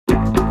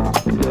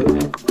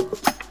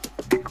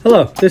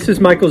Hello, this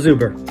is Michael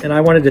Zuber, and I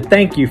wanted to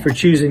thank you for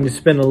choosing to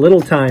spend a little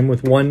time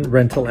with one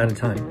rental at a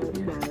time.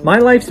 My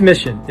life's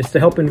mission is to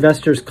help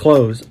investors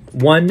close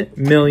 1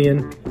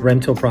 million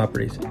rental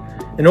properties.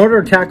 In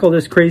order to tackle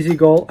this crazy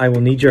goal, I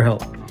will need your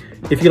help.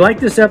 If you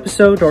like this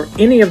episode or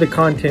any of the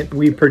content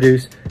we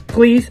produce,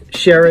 please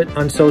share it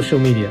on social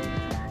media.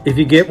 If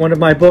you get one of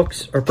my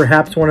books or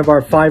perhaps one of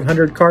our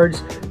 500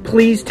 cards,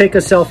 please take a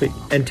selfie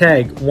and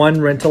tag one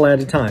rental at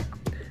a time.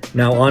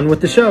 Now on with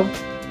the show.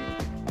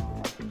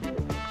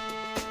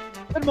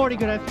 Good morning,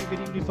 good afternoon, good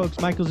evening, folks.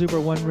 Michael Zuber,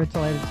 one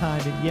rental at a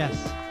time. And yes,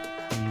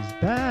 he's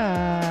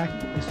back.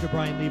 Mr.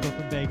 Brian Lebo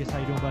from Vegas. How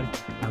you doing, buddy?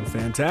 I'm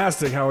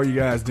fantastic. How are you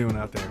guys doing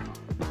out there?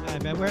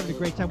 Man, we're having a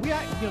great time.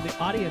 The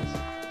audience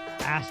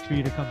asked for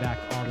you to come back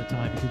all the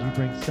time because you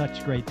bring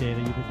such great data.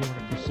 You've been doing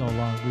it for so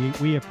long.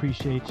 We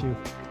appreciate you.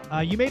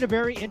 You made a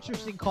very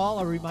interesting call.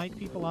 I'll remind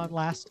people on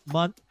last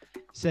month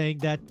saying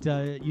that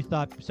you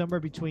thought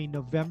somewhere between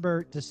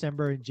November,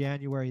 December, and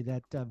January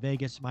that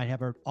Vegas might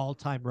have an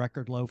all-time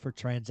record low for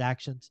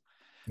transactions.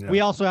 Yeah. We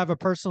also have a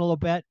personal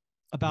bet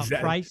about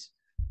price.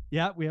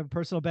 Yeah, we have a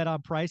personal bet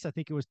on price. I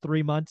think it was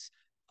 3 months.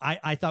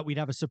 I thought we'd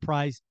have a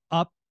surprise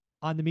up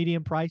on the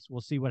median price.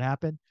 We'll see what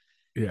happened.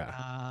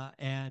 Yeah.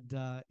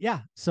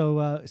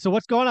 So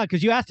what's going on?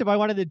 Because you asked if I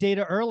wanted the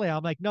data early.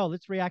 I'm like, no,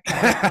 let's react to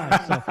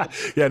that.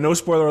 So yeah, no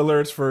spoiler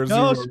alerts for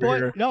what's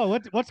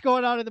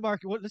going on in the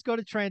market? Let's go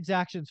to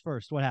transactions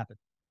first. What happened?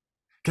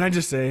 Can I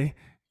just say,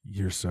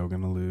 you're so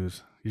gonna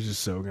lose. You're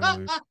just so gonna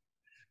lose.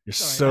 You're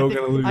so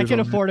gonna lose. I can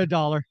afford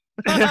 $1.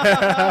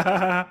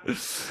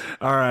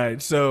 All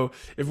right. So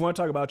if we want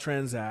to talk about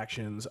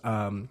transactions,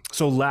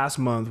 so last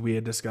month we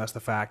had discussed the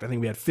fact, I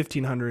think we had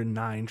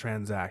 1,509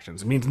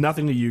 transactions. It means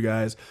nothing to you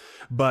guys,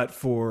 but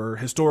for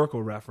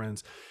historical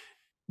reference,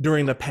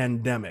 during the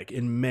pandemic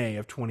in May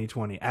of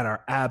 2020, at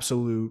our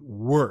absolute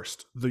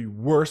worst, the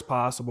worst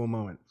possible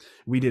moment,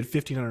 we did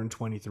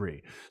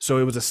 1,523. So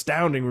it was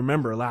astounding,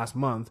 remember, last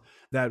month,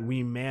 that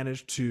we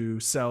managed to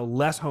sell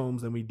less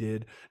homes than we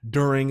did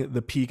during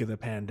the peak of the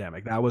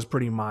pandemic. That was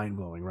pretty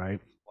mind-blowing,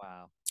 right?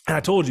 Wow. And I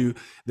told you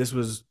this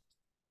was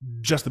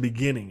just the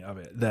beginning of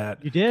it.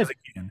 That you did.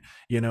 Again,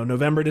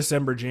 November,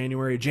 December,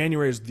 January.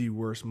 January is the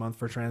worst month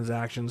for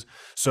transactions.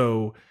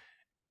 So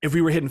if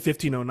we were hitting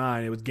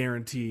 1,509, it was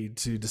guaranteed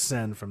to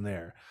descend from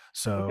there.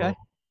 So, okay.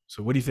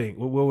 So what do you think?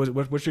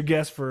 What's your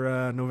guess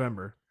for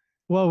November?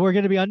 Well, we're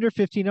going to be under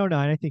 1,509.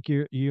 I think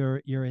you're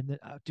in the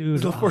dude.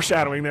 There's a little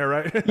foreshadowing there,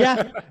 right?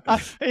 Yeah,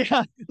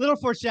 little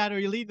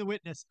foreshadowing. You're leading the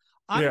witness.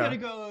 I'm going to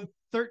go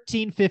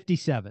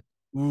 1,357.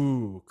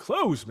 Ooh,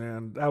 close,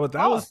 man. That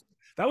was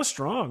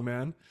strong,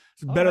 man.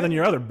 It's better than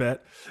your other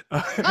bet.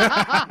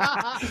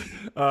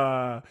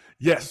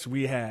 Yes,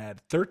 we had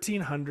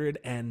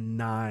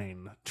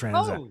 1,309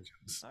 transactions.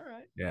 All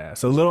right. Yeah,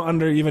 so a little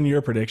under even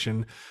your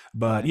prediction,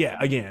 but yeah,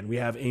 again, we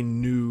have a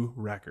new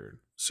record.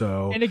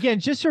 So, and again,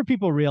 just so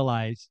people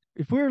realize,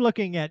 if we were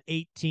looking at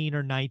 18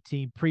 or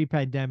 19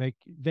 pre-pandemic,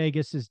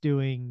 Vegas is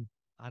doing,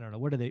 I don't know,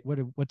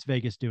 what's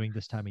Vegas doing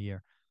this time of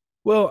year?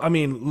 Well, I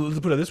mean, let's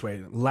put it this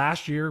way.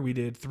 Last year, we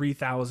did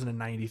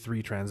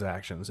 3,093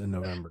 transactions in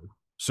November.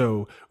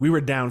 So we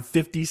were down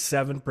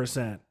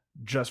 57%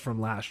 just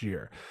from last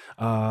year.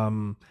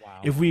 Wow.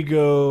 If we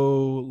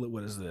go,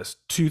 what is this?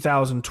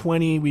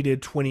 2020, we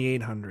did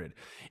 2,800.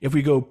 If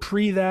we go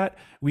pre that,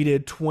 we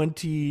did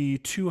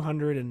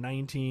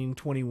 2,219,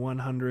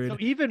 2,100. So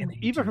even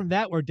from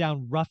that, we're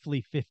down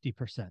roughly 50%.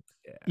 Yeah.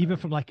 Even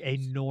from like a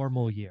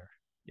normal year.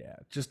 Yeah.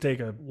 Just take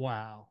a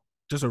wow.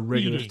 Just a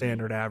regular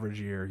standard average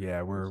year.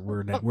 Yeah,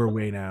 we're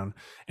way down,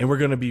 and we're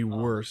going to be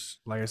worse.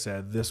 Like I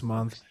said, this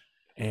month,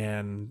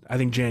 and I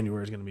think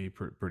January is going to be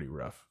pretty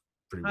rough.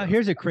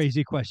 Here's a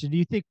crazy question: Do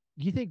you think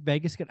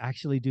Vegas could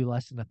actually do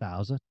less than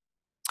 1,000?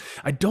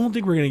 I don't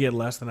think we're going to get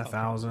less than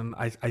 1,000.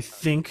 I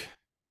think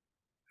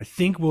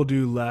we'll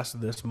do less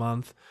this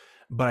month,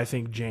 but I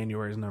think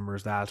January's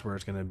numbers, that's where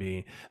it's going to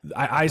be.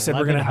 I said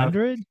we're going to have.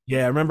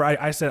 Yeah, remember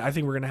I said I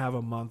think we're going to have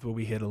a month where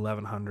we hit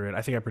 1,100.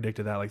 I think I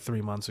predicted that like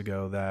 3 months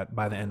ago that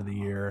by the end of the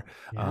year.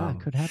 Yeah,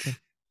 it could happen.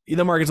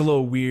 The market's a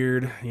little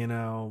weird,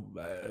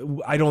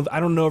 I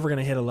don't know if we're going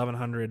to hit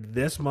 1,100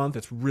 this month.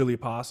 It's really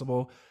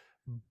possible,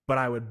 but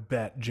I would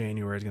bet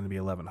January is going to be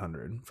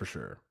 1,100 for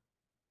sure.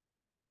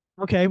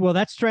 Okay, well,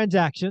 that's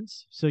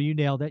transactions. So you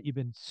nailed it. You've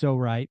been so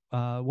right.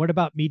 What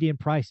about median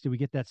price? Do we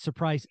get that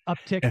surprise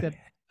uptick that?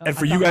 And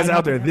for you guys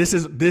out there, this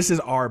is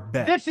our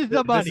bet. This is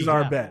the money. This is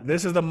our bet.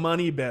 This is the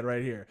money bet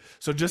right here.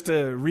 So just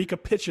to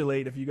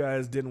recapitulate, if you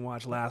guys didn't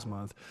watch last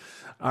month,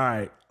 all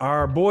right,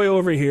 our boy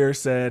over here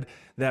said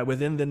that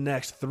within the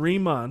next 3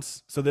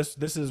 months. So this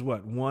is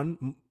what,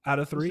 1 out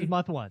of 3? This is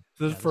month one.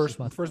 So this is first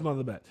month of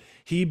the bet.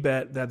 He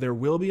bet that there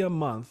will be a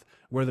month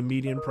where the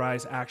median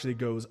price actually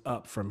goes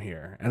up from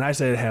here. And I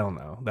said, hell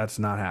no, that's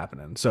not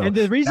happening. So, and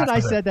the reason I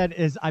said that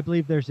is I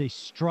believe there's a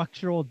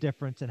structural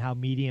difference in how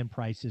median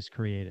price is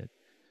created.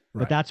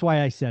 But that's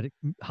why I said it,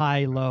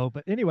 high, low.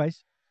 But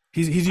anyways.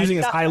 He's using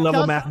his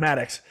high-level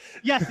mathematics.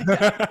 Yes,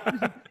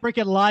 exactly.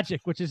 Freaking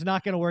logic, which is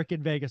not going to work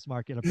in Vegas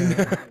market,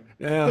 apparently.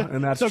 Yeah,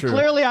 and that's true. So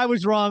clearly I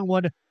was wrong.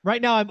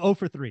 Right now I'm 0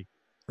 for 3.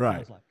 Right.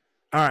 feels like.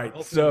 All right.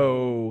 Hopefully.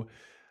 So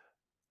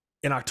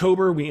in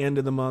October, we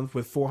ended the month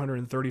with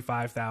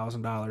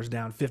 $435,000,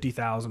 down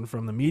 $50,000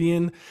 from the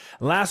median.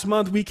 Last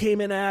month, we came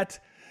in at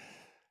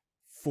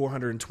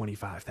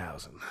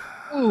 $425,000.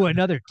 Ooh,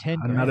 another 10.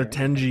 Another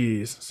 10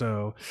 G's.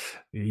 So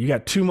you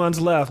got 2 months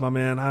left, my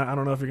man. I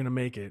don't know if you're gonna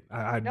make it.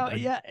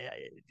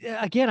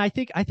 Again, I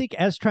think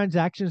as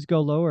transactions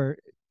go lower,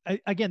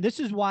 again, this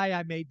is why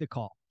I made the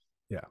call.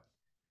 Yeah.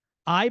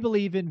 I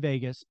believe in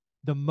Vegas,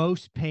 the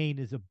most pain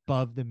is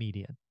above the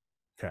median.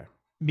 Okay.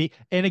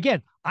 And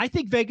again, I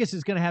think Vegas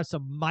is going to have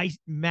some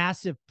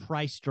massive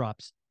price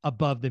drops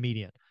above the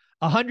median.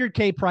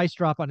 $100K price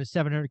drop on a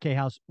 $700K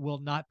house will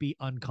not be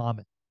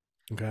uncommon.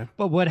 Okay.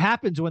 But what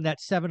happens when that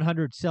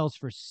 700 sells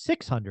for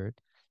 600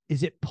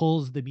 is it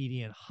pulls the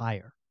median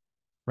higher,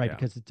 right? Yeah.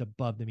 Because it's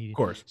above the median. Of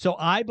course. So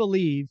I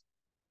believe,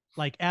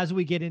 like, as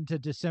we get into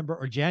December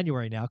or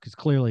January now, because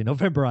clearly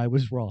November I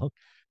was wrong,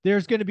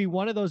 there's going to be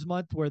one of those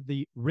months where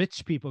the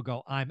rich people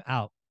go, I'm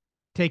out,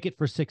 take it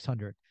for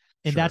 600.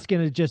 And that's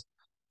going to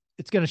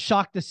it's going to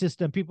shock the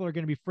system. People are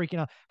going to be freaking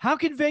out. How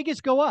can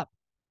Vegas go up?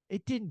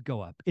 It didn't go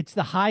up. It's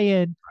the high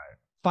end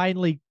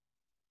finally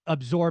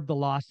absorb the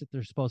loss that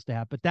they're supposed to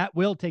have, but that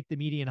will take the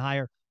median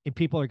higher and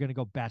people are going to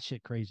go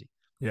batshit crazy.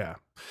 Yeah.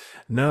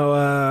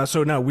 No,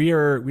 so now we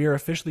are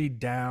officially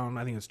down,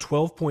 I think it's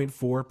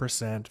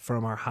 12.4%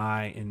 from our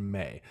high in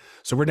May.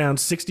 So we're down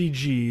 60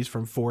 G's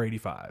from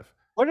 485.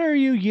 What are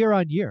you year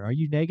on year? Are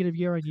you negative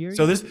year on year?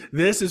 So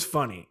this is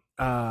funny.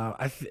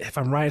 If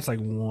I'm right, it's like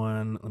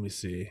one. Let me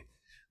see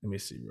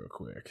real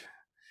quick.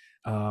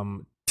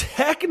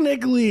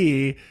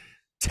 Technically,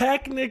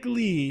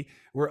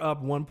 we're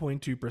up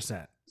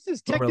 1.2%. This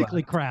is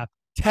technically crap.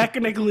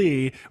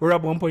 Technically, we're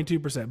up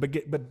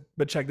 1.2%.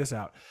 But check this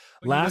out.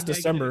 Last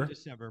December,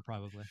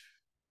 probably.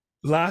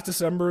 Last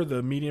December,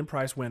 the median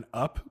price went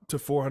up to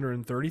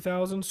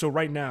 430,000. So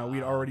right now,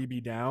 we'd already be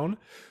down.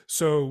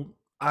 So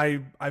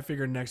I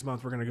figure next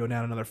month we're going to go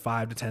down another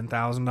 $5,000 to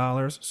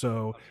 $10,000.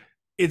 So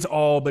it's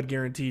all but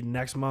guaranteed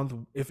next month.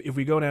 If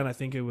we go down, I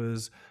think it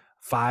was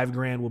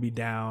 $5,000, we'll be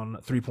down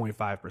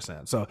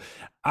 3.5%. So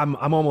I'm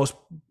almost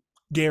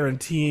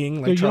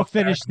guaranteeing. Like, so you'll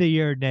finish the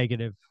year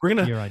negative. We're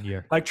gonna year on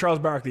year, like Charles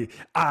Barkley.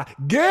 I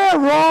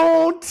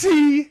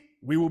guarantee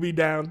we will be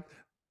down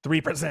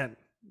 3%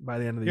 by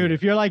the end of the year. Dude,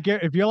 if you're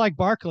like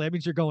Barkley, that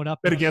means you're going up.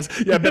 Bet against.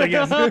 You bet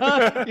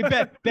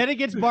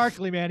against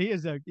Barkley, man.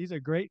 He's a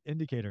great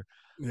indicator.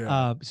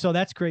 Yeah. So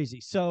that's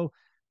crazy. So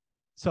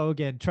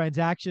again,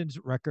 transactions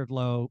record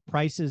low,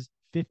 prices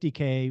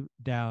 50K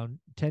down,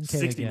 10K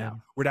 60 again.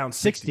 now. We're down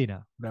 60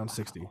 now. We're down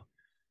 60.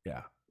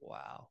 Yeah.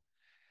 Wow.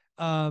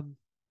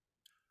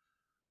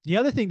 The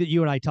other thing that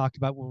you and I talked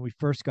about when we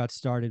first got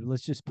started,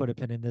 let's just put a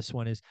pin in this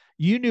one, is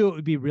you knew it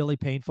would be really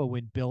painful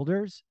when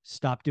builders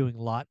stopped doing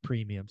lot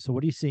premiums. So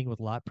what are you seeing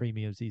with lot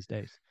premiums these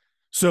days?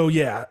 So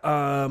yeah,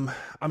 I'm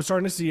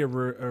starting to see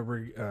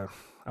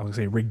I would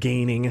say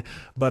regaining,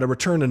 but a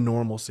return to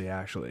normalcy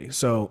actually.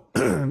 So,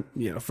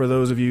 for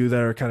those of you that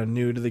are kind of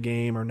new to the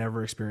game or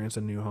never experienced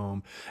a new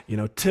home,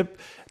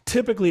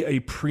 typically a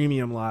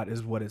premium lot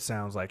is what it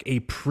sounds like,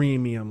 a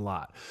premium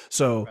lot.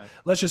 So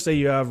let's just say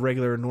you have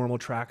regular normal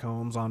tract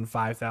homes on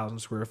 5,000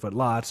 square foot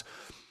lots.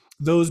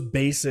 Those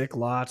basic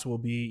lots will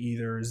be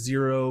either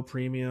zero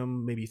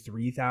premium, maybe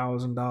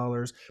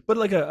 $3,000, but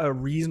like a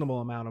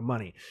reasonable amount of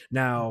money.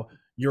 Now,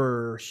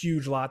 your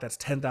huge lot that's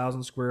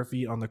 10,000 square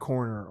feet on the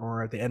corner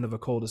or at the end of a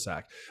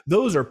cul-de-sac,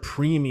 those are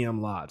premium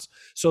lots.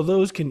 So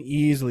those can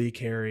easily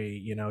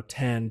carry,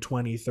 $10, $20,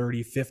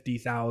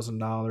 $30,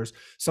 $50,000,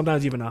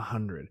 sometimes even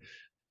 $100.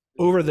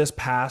 Over this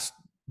past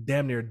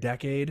damn near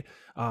decade,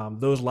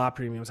 those lot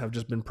premiums have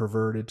just been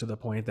perverted to the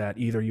point that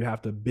either you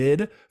have to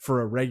bid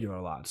for a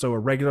regular lot. So a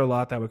regular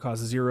lot that would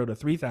cost $0 to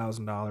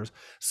 $3,000,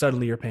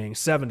 suddenly you're paying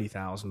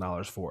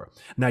 $70,000 for.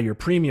 Now your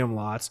premium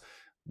lots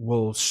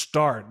will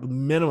start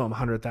minimum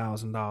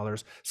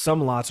 $100,000.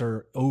 Some lots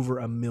are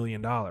over $1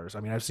 million. I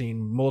mean, I've seen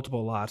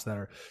multiple lots that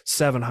are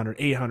 700,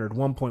 800,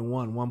 1.1,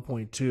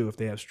 1.2 if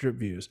they have strip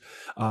views.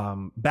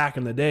 Back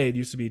in the day, it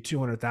used to be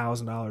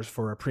 $200,000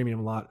 for a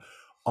premium lot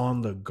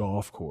on the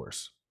golf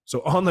course.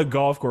 So on the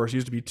golf course, it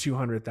used to be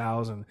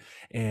 $200,000,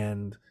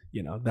 and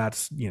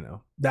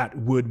that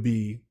would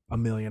be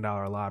 $1 million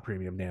lot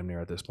premium damn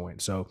near at this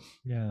point. So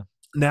yeah.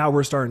 Now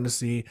we're starting to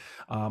see,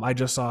 I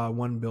just saw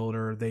one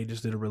builder, they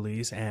just did a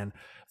release and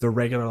the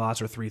regular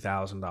lots are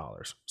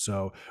 $3,000.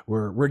 So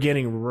we're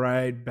getting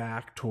right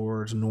back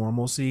towards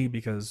normalcy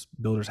because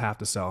builders have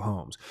to sell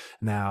homes.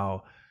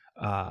 Now,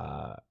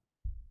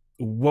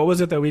 what was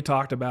it that we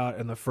talked about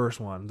in the first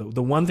one?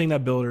 The one thing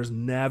that builders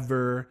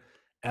never,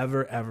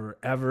 ever, ever,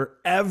 ever,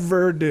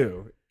 ever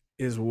do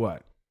is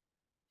what?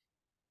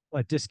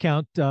 What,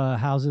 discount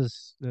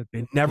houses?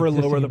 They never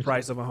lower the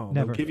price of a home.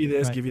 Never. They'll give you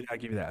this, give you that,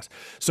 give you that.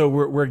 So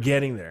we're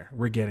getting there.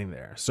 We're getting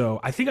there. So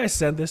I think I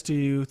sent this to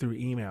you through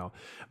email,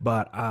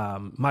 but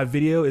my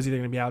video is either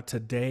going to be out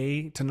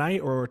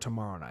tonight or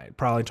tomorrow night,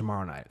 probably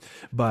tomorrow night.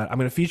 But I'm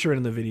going to feature it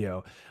in the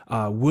video.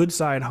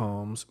 Woodside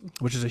Homes,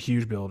 which is a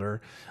huge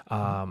builder.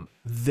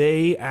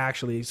 They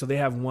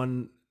have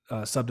one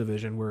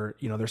subdivision where,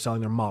 they're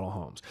selling their model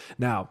homes.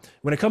 Now,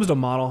 when it comes to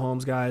model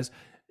homes, guys,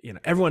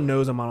 everyone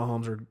knows that model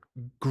homes are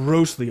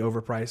grossly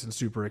overpriced and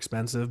super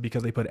expensive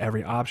because they put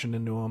every option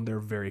into them. They're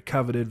very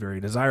coveted,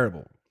 very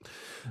desirable.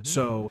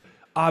 So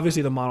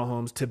obviously the model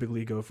homes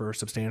typically go for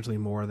substantially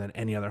more than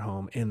any other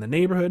home in the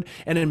neighborhood.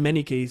 And in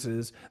many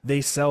cases,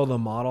 they sell the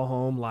model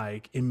home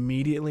like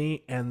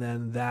immediately, and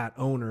then that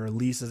owner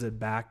leases it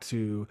back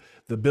to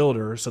the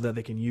builder so that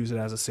they can use it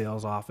as a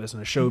sales office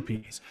and a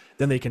showpiece.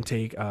 Then they can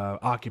take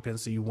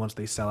occupancy once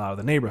they sell out of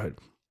the neighborhood.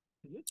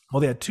 Well,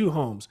 they had two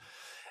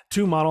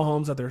model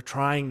homes that they're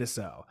trying to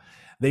sell.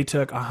 They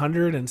took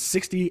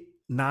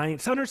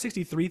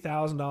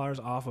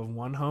 $763,000 off of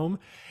one home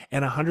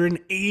and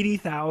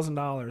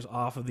 $180,000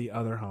 off of the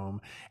other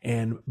home,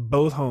 and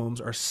both homes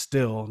are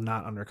still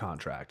not under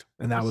contract.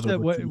 And that was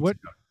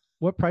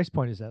what price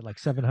point is that? Like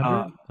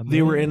 700?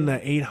 They were in the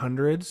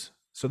 800s,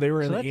 so they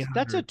were in the 800s.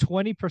 That's a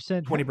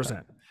 20%.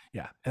 20%,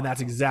 yeah, and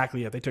that's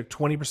exactly it. They took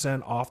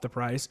 20% off the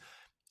price,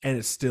 and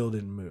it still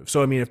didn't move.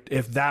 So I mean,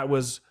 if that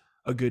was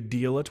a good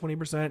deal at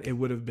 20%, it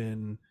would have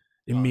been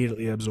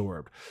immediately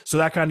absorbed. So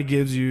that kind of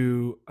gives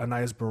you a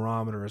nice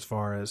barometer as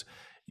far as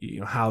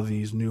how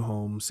these new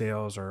home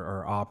sales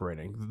are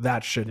operating.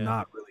 That should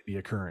not really be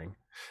occurring.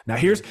 Now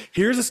here's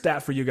a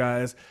stat for you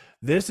guys.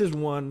 This is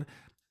the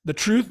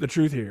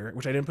truth here,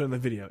 which I didn't put in the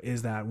video,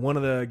 is that one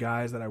of the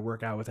guys that I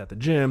work out with at the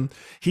gym,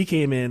 he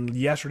came in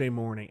yesterday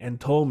morning and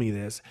told me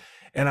this.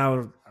 And I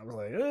was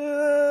like,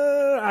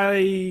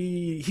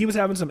 he was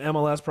having some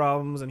MLS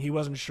problems and he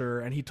wasn't sure.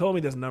 And he told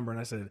me this number,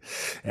 and I said,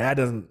 that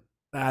doesn't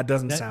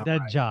sound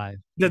right. Jive.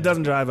 That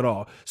doesn't jive at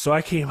all. So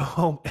I came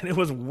home and it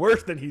was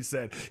worse than he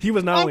said. He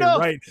was not only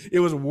right, it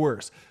was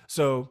worse.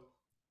 So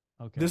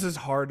This is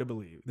hard to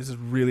believe. This is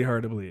really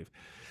hard to believe.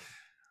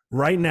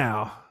 Right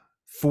now,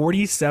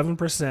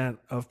 47%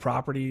 of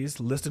properties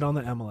listed on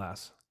the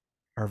MLS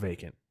are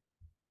vacant.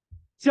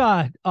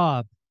 Shut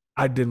up.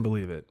 I didn't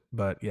believe it,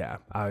 but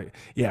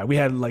we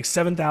had like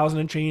 7,000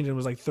 and change, and it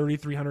was like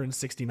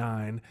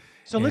 3,369.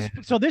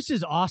 So this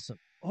is awesome.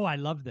 Oh, I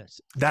love this.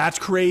 That's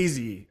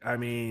crazy. I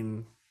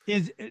mean,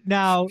 I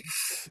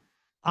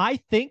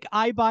think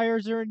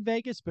iBuyers are in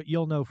Vegas, but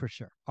you'll know for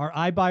sure. Are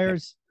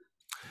iBuyers?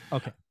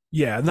 Okay.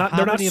 Yeah,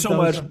 they're not so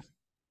much.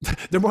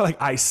 They're more like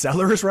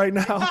iSellers right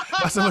now,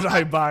 not so much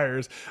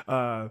iBuyers.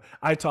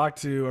 I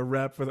talked to a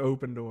rep with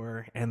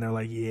Opendoor, and they're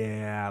like,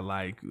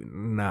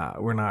 nah,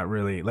 we're not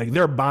really. Like,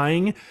 they're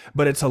buying,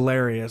 but it's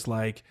hilarious.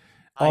 Like,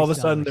 all of a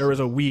sudden, there was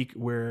a week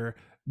where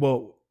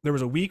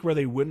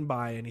they wouldn't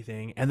buy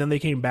anything, and then they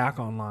came back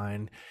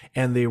online,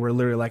 and they were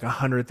literally like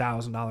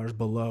 $100,000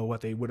 below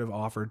what they would have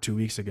offered 2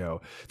 weeks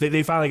ago.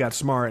 They finally got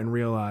smart and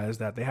realized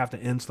that they have to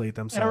insulate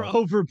themselves. They're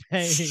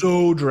overpaying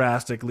so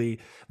drastically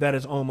that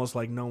it's almost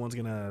like no one's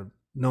gonna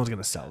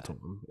sell to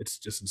them. It's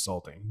just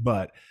insulting.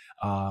 But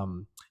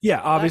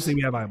obviously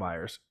we have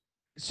iBuyers.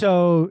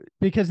 So,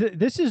 because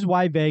this is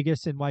why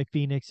Vegas and why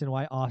Phoenix and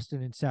why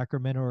Austin and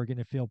Sacramento are going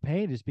to feel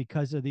pain, is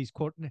because of these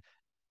quote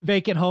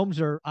vacant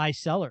homes or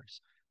iSellers.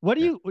 What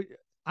do you?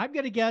 I'm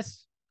gonna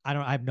guess.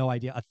 I have no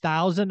idea.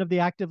 1,000 of the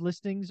active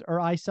listings are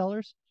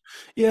iSellers.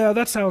 Yeah,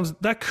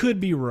 that could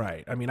be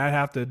right. I mean, I'd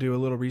have to do a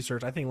little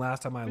research. I think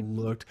last time I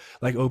looked,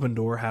 like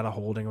Opendoor had a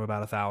holding of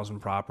about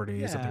 1,000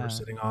 properties that they were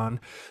sitting on.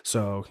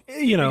 So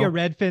your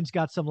Redfin's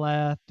got some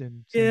left,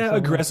 and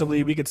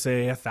aggressively we could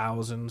say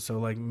 1,000. So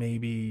like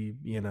maybe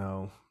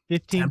 15%,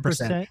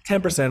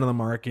 10% of the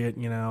market,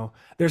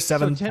 there's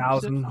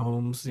 7,000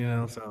 homes,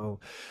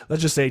 so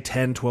let's just say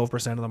 10,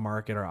 12% of the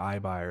market are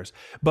iBuyers.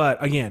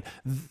 But again,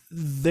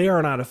 they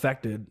are not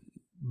affected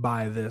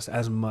by this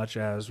as much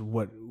as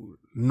what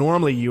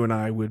normally you and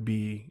I would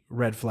be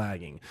red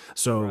flagging.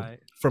 So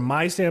from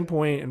my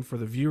standpoint, and for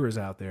the viewers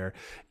out there,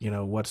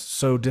 what's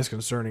so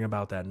disconcerting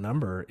about that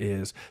number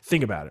is,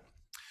 think about it.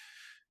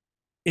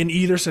 In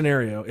either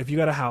scenario, if you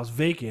got a house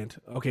vacant,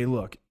 okay,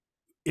 look,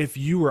 if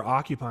you were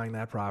occupying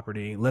that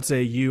property, let's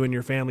say you and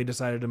your family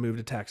decided to move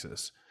to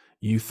Texas,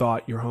 you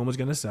thought your home was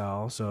going to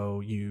sell. So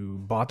you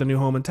bought the new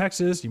home in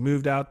Texas, you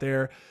moved out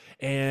there,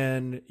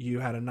 and you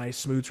had a nice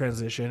smooth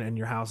transition, and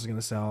your house is going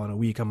to sell in a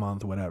week, a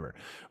month, whatever.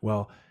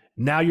 Well,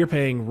 now you're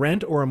paying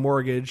rent or a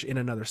mortgage in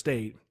another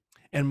state,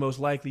 and most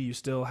likely you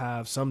still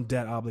have some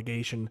debt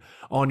obligation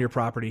on your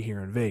property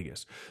here in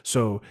Vegas.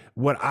 So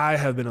what I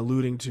have been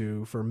alluding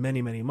to for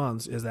many, many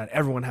months is that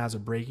everyone has a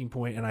breaking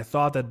point, and I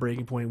thought that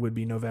breaking point would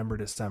be November,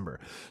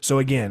 December. So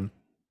again,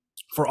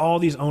 for all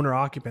these owner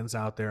occupants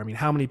out there, I mean,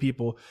 how many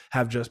people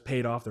have just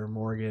paid off their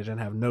mortgage and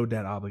have no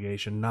debt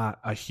obligation? Not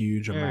a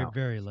huge amount.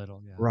 Very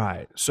little. Yeah.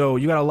 Right. So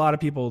you got a lot of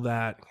people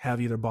that have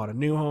either bought a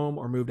new home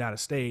or moved out of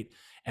state,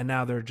 and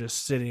now they're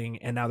just sitting,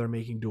 and now they're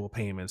making dual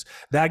payments.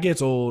 That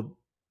gets old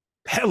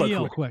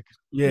hella quick.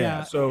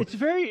 Yeah. So it's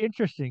very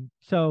interesting.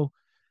 So,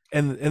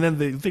 and then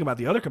the thing about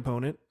the other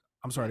component,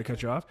 I'm sorry to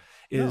cut you off,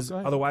 No, is go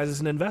ahead. otherwise it's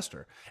an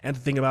investor. And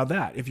think about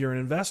that. If you're an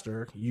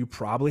investor, you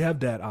probably have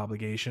debt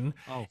obligation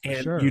Oh, for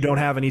and sure. you don't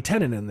have any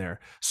tenant in there.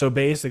 So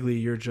basically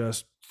you're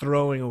just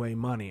throwing away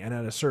money. And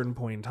at a certain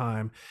point in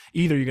time,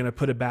 either you're going to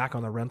put it back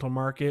on the rental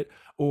market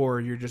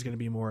or you're just going to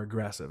be more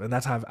aggressive. And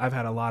that's how I've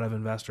had a lot of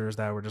investors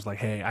that were just like,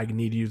 hey, I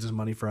need to use this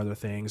money for other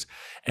things.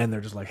 And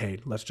they're just like, hey,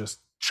 let's just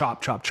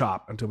chop, chop,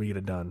 chop until we get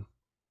it done.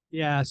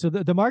 Yeah. So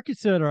the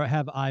markets that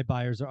have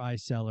iBuyers or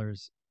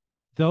iSellers,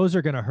 those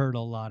are going to hurt a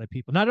lot of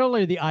people. Not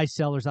only are the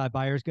iSellers,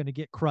 iBuyers going to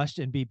get crushed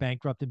and be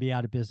bankrupt and be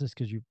out of business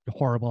because you're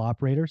horrible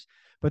operators,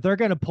 but they're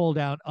going to pull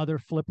down other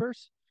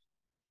flippers,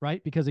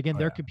 right? Because again, Oh,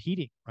 they're yeah.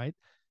 competing, right?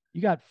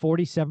 You got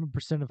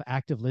 47% of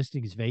active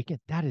listings vacant.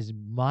 That is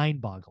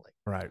mind boggling.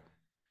 Right.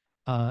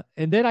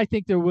 And then I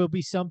think there will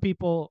be some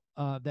people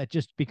that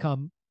just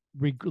become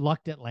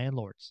reluctant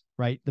landlords,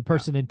 right? The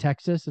person in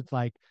Texas, it's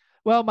like,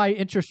 well, my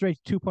interest rate's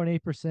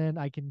 2.8%.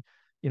 I can,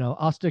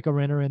 I'll stick a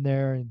renter in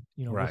there and,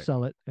 we'll Right.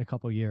 sell it in a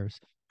couple of years.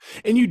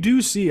 And you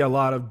do see a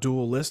lot of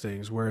dual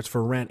listings where it's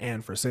for rent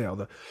and for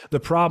sale. The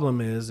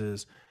problem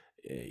is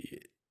eh,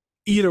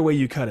 either way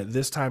you cut it,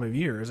 this time of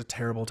year is a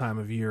terrible time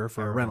of year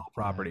for a rental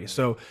property.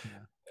 So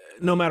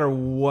no matter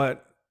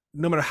what,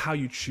 no matter how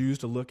you choose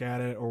to look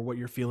at it or what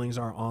your feelings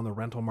are on the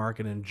rental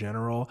market in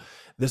general,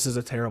 this is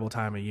a terrible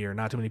time of year.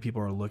 Not too many people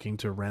are looking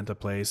to rent a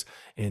place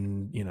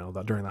in,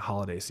 during the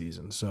holiday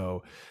season.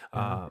 So,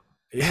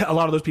 a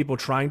lot of those people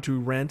trying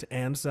to rent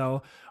and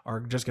sell are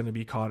just going to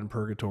be caught in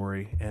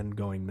purgatory and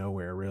going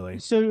nowhere, really.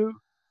 So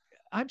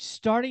I'm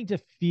starting to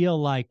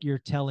feel like you're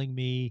telling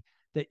me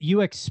that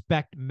you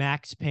expect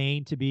max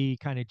pain to be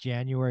kind of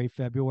January,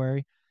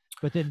 February,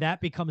 but then that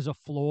becomes a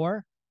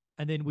floor.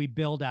 And then we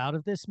build out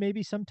of this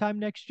maybe sometime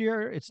next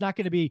year. It's not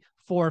going to be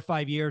 4 or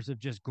 5 years of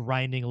just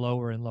grinding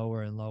lower and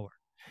lower and lower.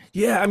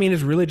 Yeah, I mean,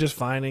 it's really just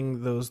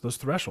finding those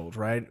thresholds,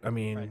 right? I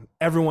mean, Right.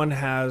 everyone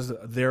has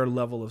their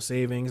level of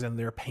savings and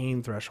their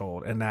pain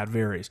threshold, and that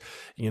varies.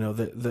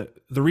 The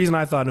reason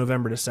I thought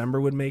November,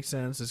 December would make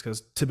sense is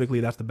because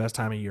typically that's the best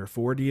time of year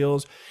for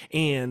deals.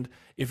 And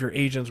if your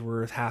agent's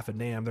worth half a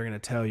damn, they're going to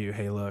tell you,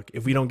 hey, look,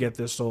 if we don't get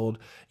this sold,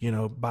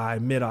 by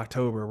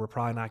mid-October, we're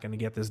probably not going to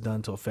get this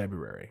done till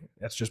February.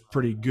 That's just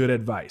pretty good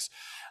advice.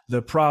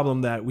 The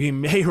problem that we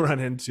may run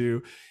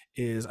into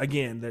is,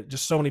 again, that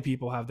just so many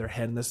people have their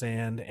head in the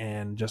sand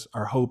and just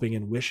are hoping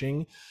and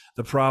wishing.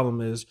 The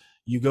problem is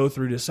you go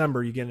through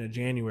December, you get into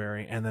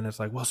January, and then it's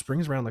like, well,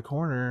 spring's around the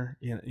corner,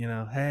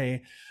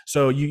 hey.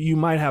 So you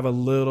might have a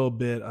little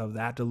bit of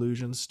that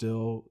delusion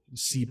still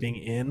seeping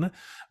in.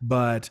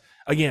 But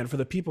again, for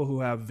the people who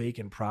have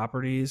vacant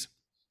properties,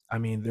 I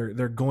mean,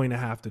 they're going to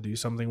have to do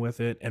something with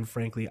it. And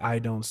frankly, I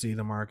don't see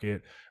the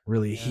market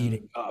really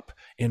heating up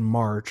in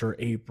March or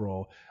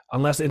April.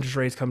 Unless interest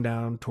rates come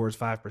down towards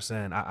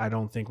 5%, I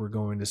don't think we're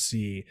going to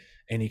see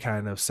any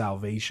kind of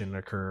salvation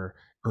occur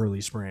early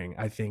spring.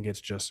 I think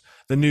it's just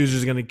the news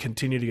is going to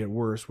continue to get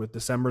worse with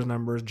December's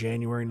numbers,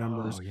 January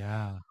numbers. Oh,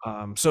 yeah.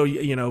 So,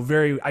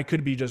 I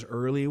could be just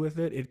early with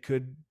it. It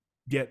could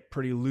get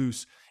pretty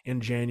loose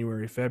in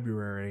January,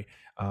 February,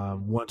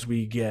 once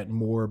we get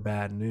more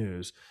bad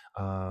news.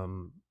 I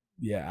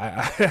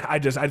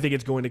think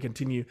it's going to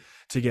continue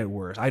to get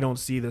worse. I don't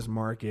see this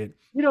market.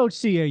 You don't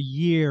see a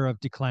year of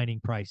declining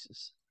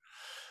prices.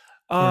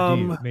 Or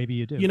do you? Maybe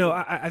you do.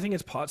 I think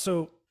it's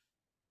so.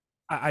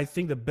 I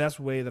think the best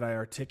way that I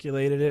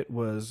articulated it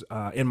was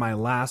in my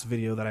last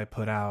video that I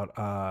put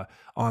out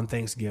on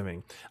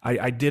Thanksgiving.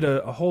 I did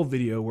a whole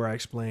video where I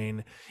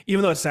explain,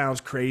 even though it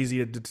sounds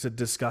crazy to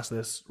discuss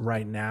this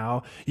right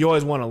now, you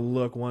always want to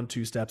look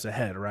 1-2 steps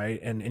ahead, right?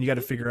 And you got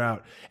to figure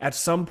out, at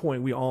some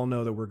point, we all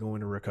know that we're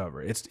going to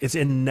recover. It's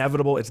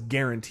inevitable. It's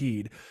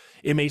guaranteed.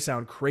 It may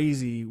sound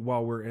crazy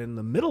while we're in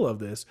the middle of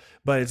this,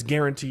 but it's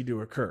guaranteed to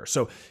occur.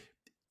 So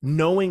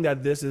knowing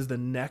that this is the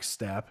next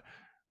step,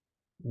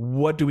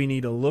 what do we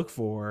need to look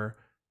for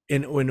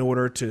in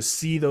order to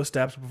see those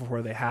steps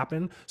before they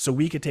happen, so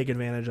we could take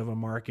advantage of a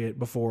market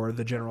before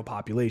the general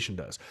population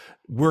does?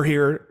 We're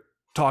here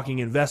talking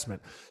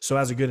investment. So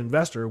as a good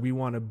investor, we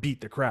want to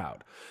beat the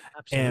crowd.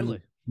 Absolutely.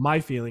 And my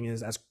feeling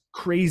is, as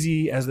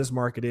crazy as this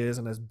market is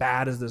and as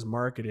bad as this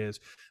market is,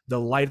 the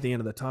light at the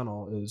end of the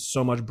tunnel is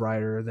so much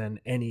brighter than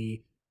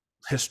any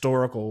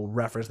historical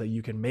reference that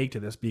you can make to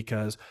this,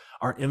 because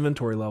our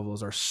inventory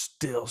levels are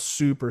still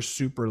super,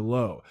 super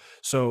low.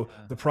 So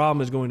the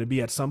problem is going to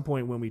be, at some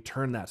point when we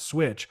turn that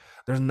switch,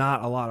 there's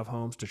not a lot of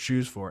homes to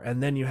choose for.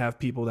 And then you have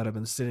people that have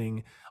been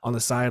sitting on the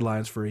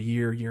sidelines for a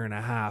year and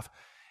a half.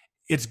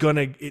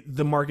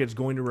 The market's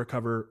going to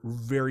recover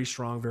very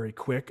strong, very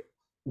quick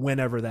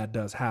whenever that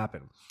does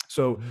happen.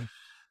 So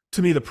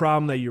to me, the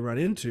problem that you run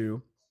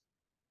into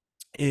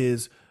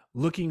is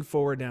looking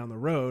forward down the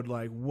road,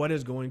 like, what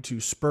is going to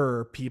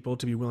spur people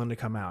to be willing to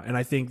come out? And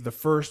I think the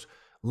first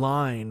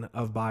line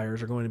of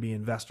buyers are going to be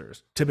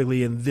investors.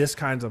 Typically in this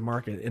kinds of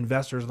market,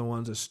 investors are the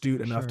ones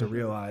astute enough to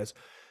realize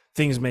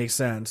things make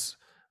sense.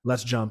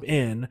 Let's jump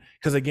in.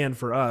 Because again,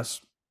 for us,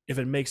 if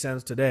it makes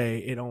sense today,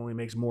 it only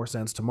makes more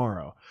sense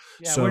tomorrow.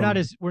 Yeah, so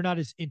we're not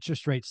as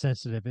interest rate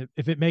sensitive.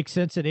 If it makes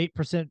sense at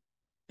 8%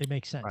 It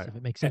makes sense. Right. If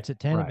it makes sense at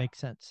 10, it Right. makes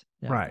sense.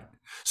 Yeah. Right.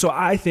 So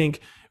I think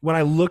when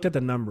I looked at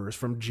the numbers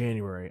from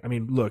January, I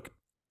mean, look,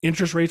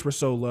 interest rates were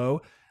so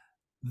low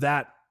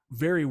that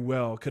very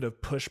well could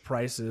have pushed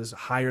prices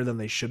higher than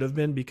they should have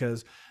been,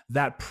 because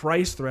that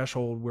price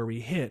threshold where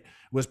we hit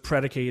was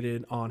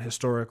predicated on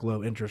historic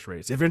low interest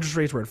rates. If interest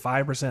rates were at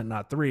 5%,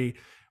 not 3,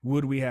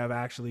 would we have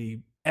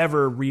actually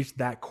ever reached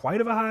that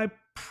quite of a high?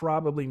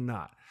 Probably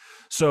not.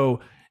 So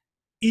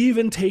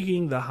even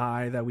taking the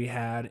high that we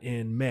had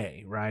in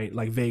May, right?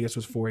 Like Vegas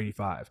was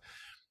 485.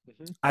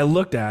 I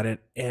looked at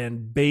it,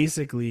 and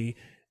basically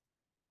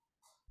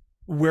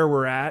where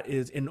we're at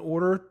is, in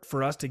order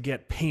for us to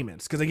get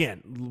payments, because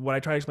again, what I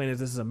try to explain is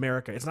this is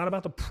America. It's not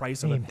about the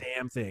price of a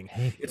damn thing.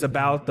 It's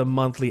about the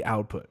monthly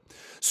output.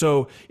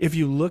 So if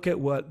you look at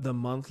what the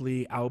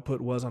monthly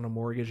output was on a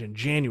mortgage in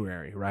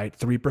January, right?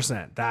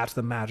 3%, that's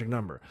the magic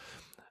number.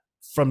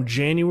 From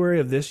January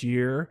of this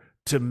year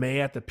to May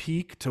at the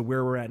peak to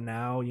where we're at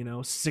now,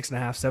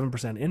 6.5%,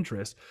 7%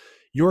 interest,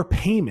 your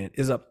payment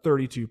is up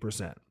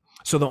 32%.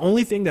 So the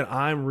only thing that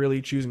I'm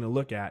really choosing to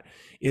look at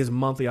is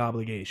monthly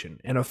obligation,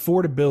 and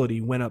affordability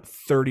went up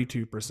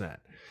 32%.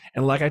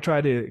 And like I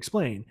tried to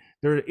explain,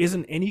 there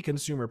isn't any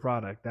consumer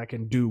product that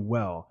can do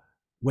well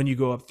when you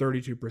go up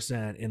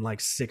 32% in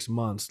like 6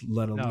 months,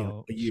 let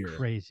alone a year. It's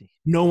crazy.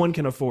 No one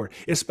can afford,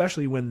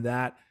 especially when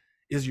that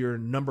is your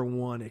number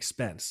one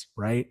expense,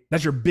 right?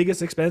 That's your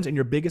biggest expense, and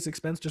your biggest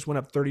expense just went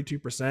up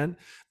 32%.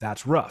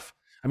 That's rough.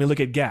 I mean,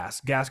 look at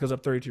gas. Gas goes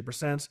up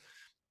 32%.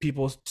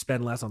 People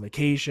spend less on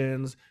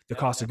vacations. The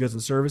cost of goods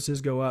and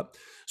services go up.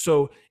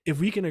 So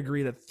if we can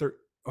agree that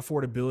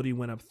affordability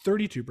went up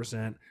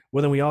 32%,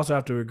 well, then we also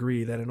have to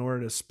agree that in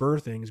order to spur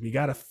things, we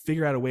got to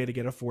figure out a way to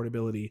get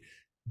affordability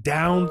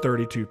down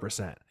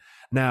 32%.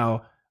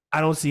 Now, I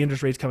don't see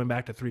interest rates coming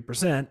back to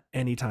 3%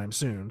 anytime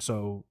soon.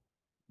 So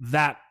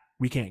that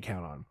we can't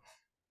count on.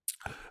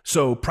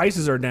 So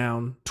prices are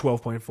down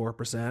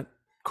 12.4%.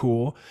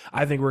 Cool.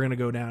 I think we're going to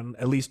go down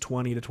at least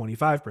 20 to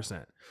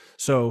 25%.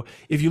 So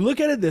if you look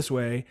at it this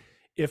way,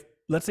 if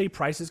let's say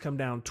prices come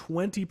down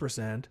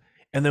 20%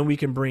 and then we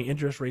can bring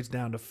interest rates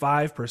down to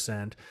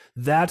 5%,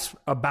 that's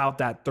about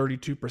that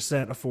 32%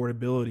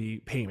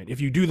 affordability payment. If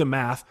you do the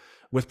math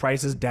with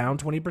prices down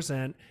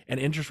 20% and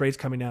interest rates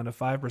coming down to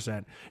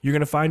 5%, you're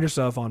going to find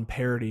yourself on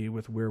parity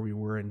with where we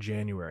were in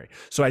January.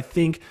 So I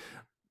think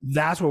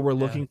that's what we're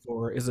looking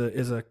for is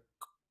a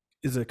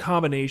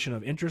combination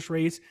of interest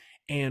rates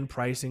and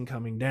pricing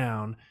coming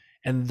down.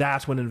 And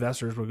that's when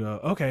investors will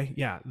go, okay,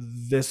 yeah,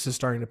 this is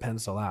starting to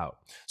pencil out.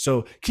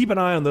 So keep an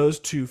eye on those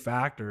two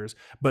factors,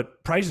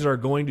 but prices are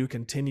going to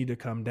continue to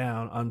come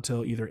down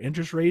until either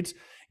interest rates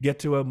get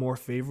to a more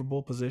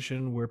favorable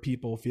position where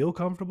people feel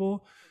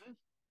comfortable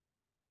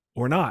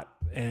or not.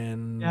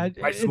 And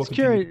it's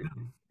curious.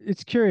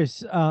 It's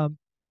curious. Do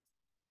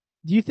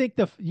you think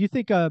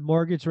a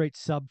mortgage rate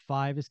sub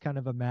 5 is kind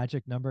of a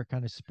magic number,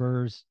 kind of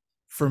spurs?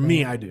 For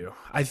me, I do.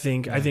 I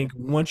think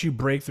once you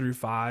break through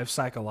 5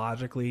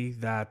 psychologically,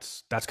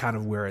 that's kind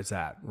of where it's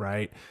at,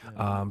 right?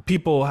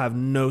 People have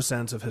no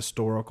sense of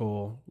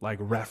historical like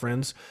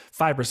reference.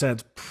 5%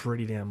 is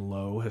pretty damn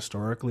low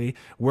historically.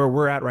 Where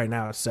we're at right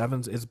now at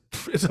 7s is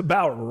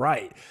about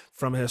right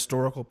from a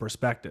historical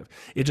perspective.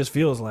 It just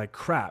feels like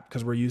crap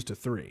because we're used to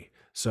 3.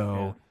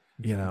 So,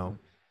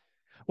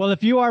 Well,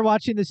 if you are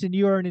watching this and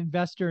you are an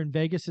investor and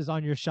Vegas is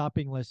on your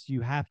shopping list, you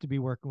have to be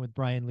working with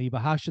Brian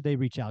Leba. How should they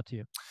reach out to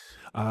you?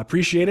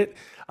 Appreciate it.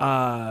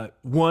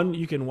 One,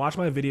 you can watch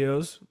my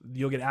videos.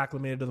 You'll get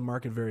acclimated to the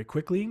market very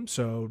quickly.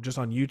 So just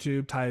on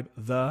YouTube, type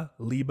The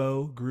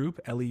Lebo Group,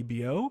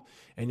 Lebo,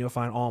 and you'll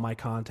find all my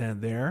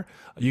content there.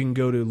 You can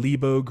go to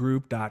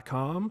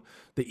lebogroup.com.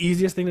 The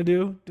easiest thing to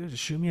do, just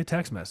shoot me a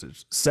text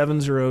message,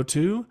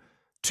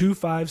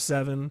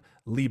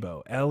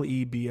 702-257-LEBO,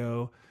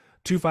 Lebo.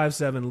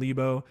 257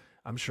 Lebo.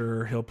 I'm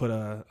sure he'll put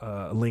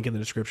a link in the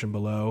description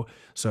below.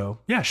 So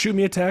yeah, shoot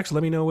me a text.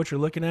 Let me know what you're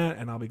looking at,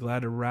 and I'll be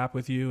glad to wrap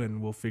with you,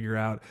 and we'll figure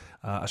out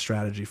a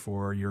strategy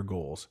for your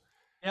goals.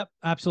 Yep,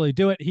 absolutely.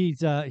 Do it.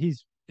 He's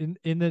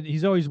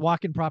he's always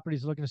walking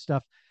properties, looking at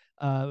stuff.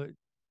 I'm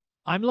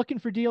looking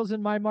for deals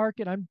in my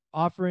market. I'm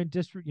offering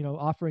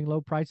offering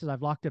low prices.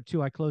 I've locked up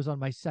 2. I closed on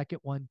my second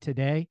one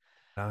today.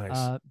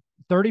 Nice.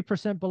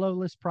 30% below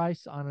list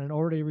price on an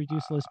already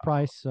reduced list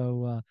price.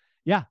 So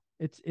yeah.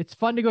 It's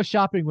fun to go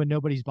shopping when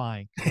nobody's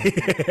buying.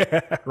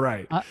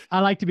 Right. I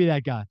like to be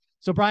that guy.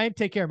 So Brian,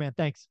 take care, man.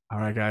 Thanks. All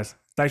right, guys.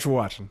 Thanks for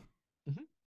watching.